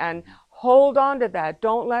ultimately, and hold on to that,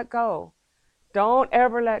 don't let go. Don't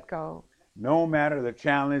ever let go. No matter the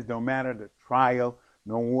challenge, no matter the trial,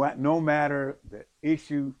 no matter the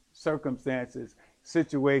issue, circumstances,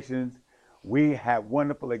 situations, we have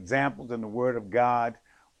wonderful examples in the Word of God.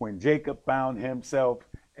 When Jacob found himself,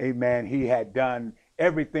 amen, he had done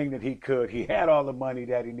everything that he could. He had all the money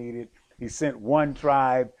that he needed. He sent one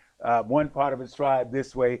tribe, one part of his tribe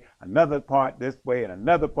this way, another part this way, and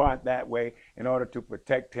another part that way in order to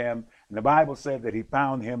protect him. And the Bible said that he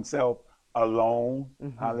found himself alone.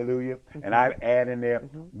 Hallelujah. And I add in there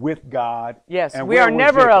with God. Yes, And we where are was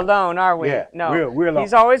never Jacob? alone, are we? Yeah, No, we're alone.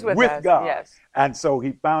 He's always with us. God. Yes. And so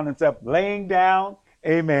he found himself laying down,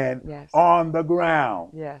 amen, Yes. on the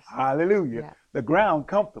ground. Yes. Hallelujah. Yeah. The ground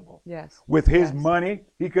comfortable. Yes. With his Yes. money,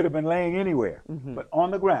 he could have been laying anywhere, but on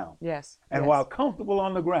the ground. Yes. And yes. while comfortable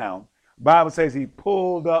on the ground, Bible says he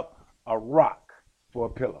pulled up a rock for a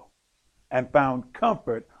pillow and found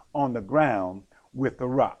comfort on the ground with the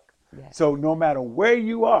rock. Yes. So no matter where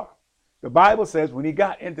you are, the Bible says when he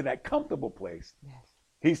got into that comfortable place, Yes.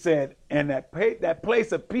 he said, in that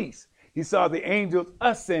place of peace, he saw the angels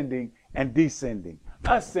ascending and descending,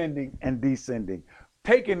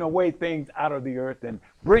 taking away things out of the earth and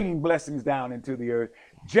bringing blessings down into the earth.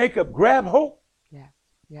 Jacob grabbed hope Yeah.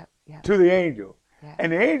 Yep. Yep. to the angel. Yeah.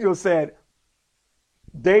 And the angel said,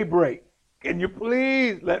 daybreak, can you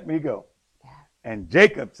please let me go? Yeah. And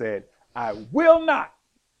Jacob said, I will not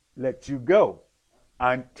let you go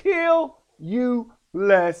until you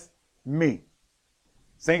bless me.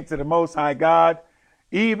 Saints of the Most High God,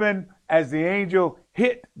 even as the angel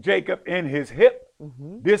hit Jacob in his hip,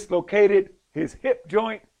 dislocated his hip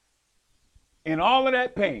joint, in all of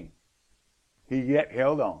that pain, he yet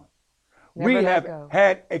held on. Never We let have go.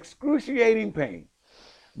 had excruciating pain,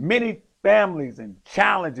 many families and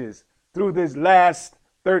challenges through this last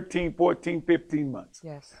 13, 14, 15 months.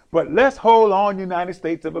 Yes. But let's hold on, United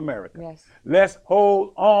States of America. Yes. Let's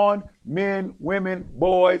hold on, men, women,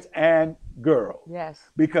 boys, and girls. Yes.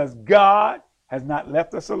 Because God has not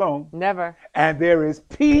left us alone. Never. And there is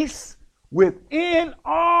peace within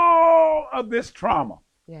all of this trauma,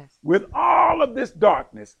 Yes. with all of this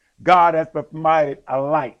darkness. God has provided a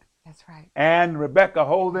light. That's right. And Rebecca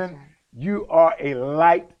Holden, That's right. you are a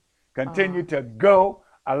light. Continue to go.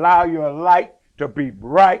 Allow your light to be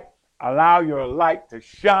bright. Allow your light to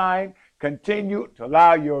shine. Continue to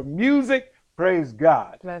allow your music, praise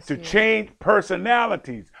God, Bless to you. change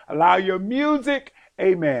personalities. Allow your music,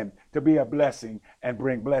 amen, to be a blessing and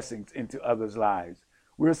bring blessings into others' lives.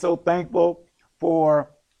 We're so thankful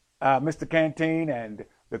for Mr. Canteen and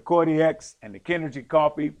the Cordy-X and the Kenergy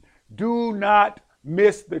Coffee. Do not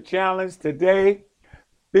miss the challenge today.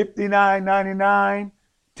 $59.99,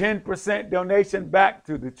 10% donation back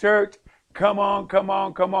to the church. Come on, come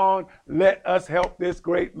on, come on. Let us help this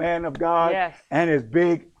great man of God and his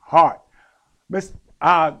big heart. Miss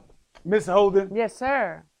Holden. Yes,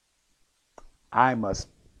 sir. I must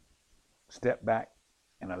step back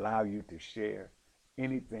and allow you to share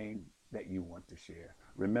anything that you want to share.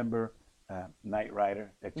 Remember Night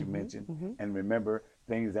Rider that you mentioned, and remember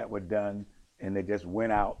things that were done and they just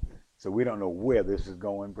went out. So we don't know where this is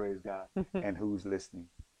going, praise God, and who's listening.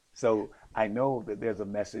 So I know that there's a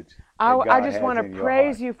message. I just want to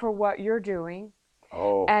praise you for what you're doing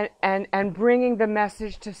and bringing the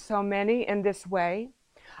message to so many in this way.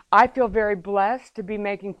 I feel very blessed to be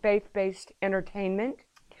making faith-based entertainment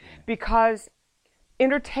because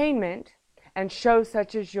entertainment and shows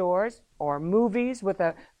such as yours or movies with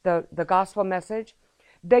the gospel message,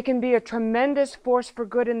 they can be a tremendous force for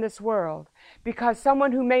good in this world because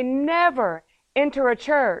someone who may never enter a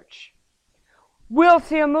church will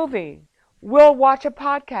see a movie, will watch a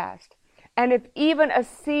podcast. And if even a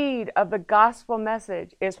seed of the gospel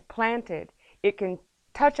message is planted, it can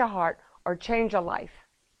touch a heart or change a life.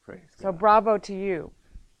 Praise so God. Bravo to you.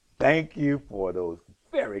 Thank you for those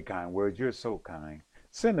very kind words. You're so kind.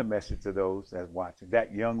 Send a message to those that's watching.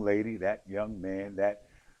 That young lady, that young man,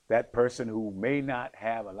 that person who may not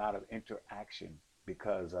have a lot of interaction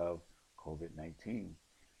because of COVID-19.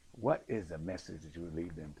 What is the message that you would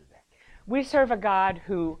leave them today? We serve a God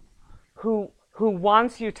who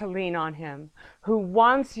wants you to lean on him, who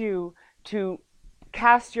wants you to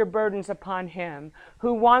cast your burdens upon him,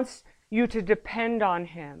 who wants you to depend on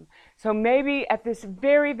him. So maybe at this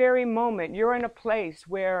very, very moment, you're in a place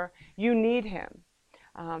where you need him.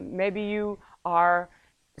 Maybe you are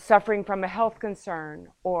suffering from a health concern,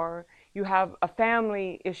 or you have a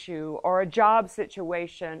family issue, or a job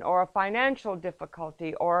situation, or a financial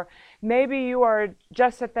difficulty, or maybe you are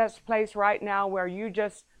just at this place right now where you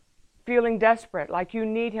just feeling desperate, like you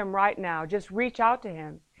need him right now. Just reach out to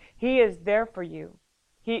him. He is there for you.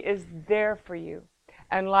 He is there for you.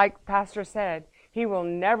 And like Pastor said, he will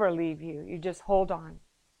never leave you. You just hold on.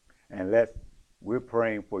 And we're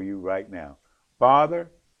praying for you right now. Father,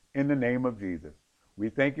 in the name of Jesus, we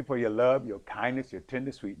thank you for your love, your kindness, your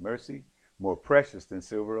tender, sweet mercy, more precious than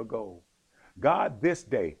silver or gold. God, this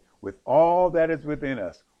day, with all that is within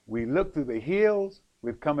us, we look to the hills,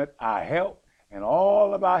 with cometh our help, and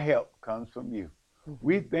all of our help comes from you.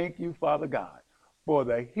 We thank you, Father God, for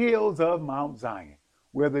the hills of Mount Zion,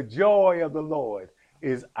 where the joy of the Lord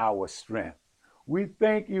is our strength. We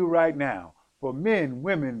thank you right now for men,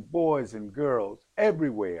 women, boys, and girls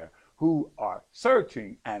everywhere who are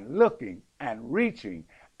searching and looking and reaching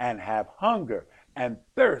and have hunger and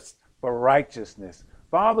thirst for righteousness.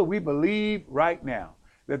 Father, we believe right now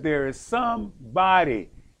that there is somebody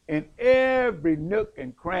in every nook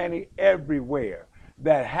and cranny everywhere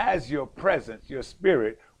that has your presence, your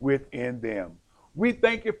spirit within them. We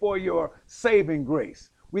thank you for your saving grace.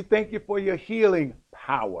 We thank you for your healing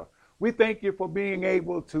power. We thank you for being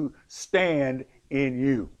able to stand in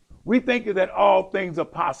you. We thank you that all things are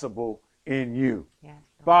possible in you. Yes.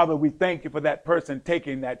 Father, we thank you for that person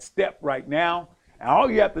taking that step right now. And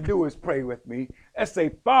all you have to do is pray with me. Let's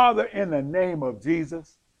say, Father, in the name of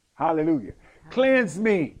Jesus, hallelujah, cleanse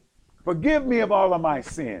me, forgive me of all of my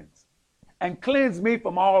sins, and cleanse me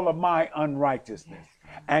from all of my unrighteousness,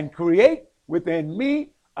 and create within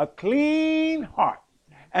me a clean heart,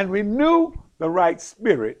 and renew the right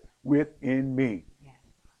spirit within me.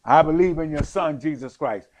 I believe in your Son, Jesus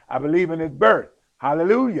Christ. I believe in his birth,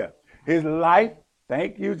 hallelujah, his life,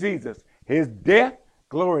 thank you, Jesus, his death,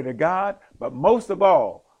 glory to God, but most of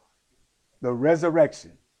all, the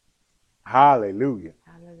resurrection, hallelujah.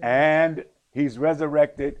 And he's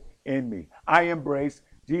resurrected in me. I embrace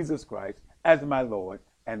Jesus Christ as my Lord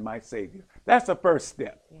and my Savior. That's the first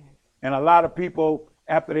step. Yes. And a lot of people,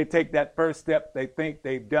 after they take that first step, they think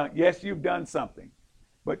they've done, yes, you've done something,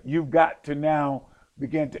 but you've got to now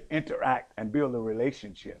begin to interact and build a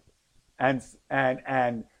relationship. And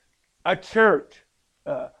a church,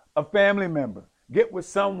 a family member, get with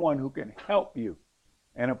someone who can help you.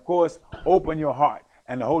 And of course, open your heart,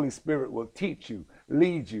 and the Holy Spirit will teach you,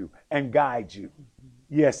 lead you, and guide you.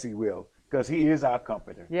 Yes, he will, because he is our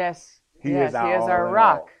comforter. Yes, he is our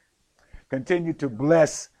rock. Continue to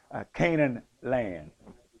bless Canaan land.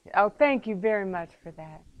 Oh, thank you very much for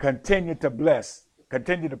that. Continue to bless.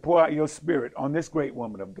 Continue to pour out your spirit on this great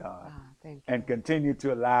woman of God. Thank you. And continue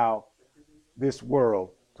to allow this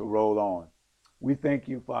world to roll on. We thank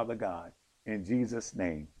you, Father God, in Jesus'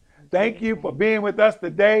 name. Thank you for being with us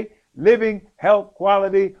today. Living Health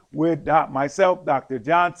Quality with myself, Dr.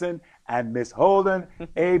 Johnson, and Miss Holden.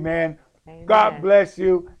 Amen. Amen. God bless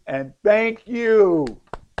you and thank you.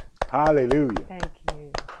 Hallelujah. Thank you.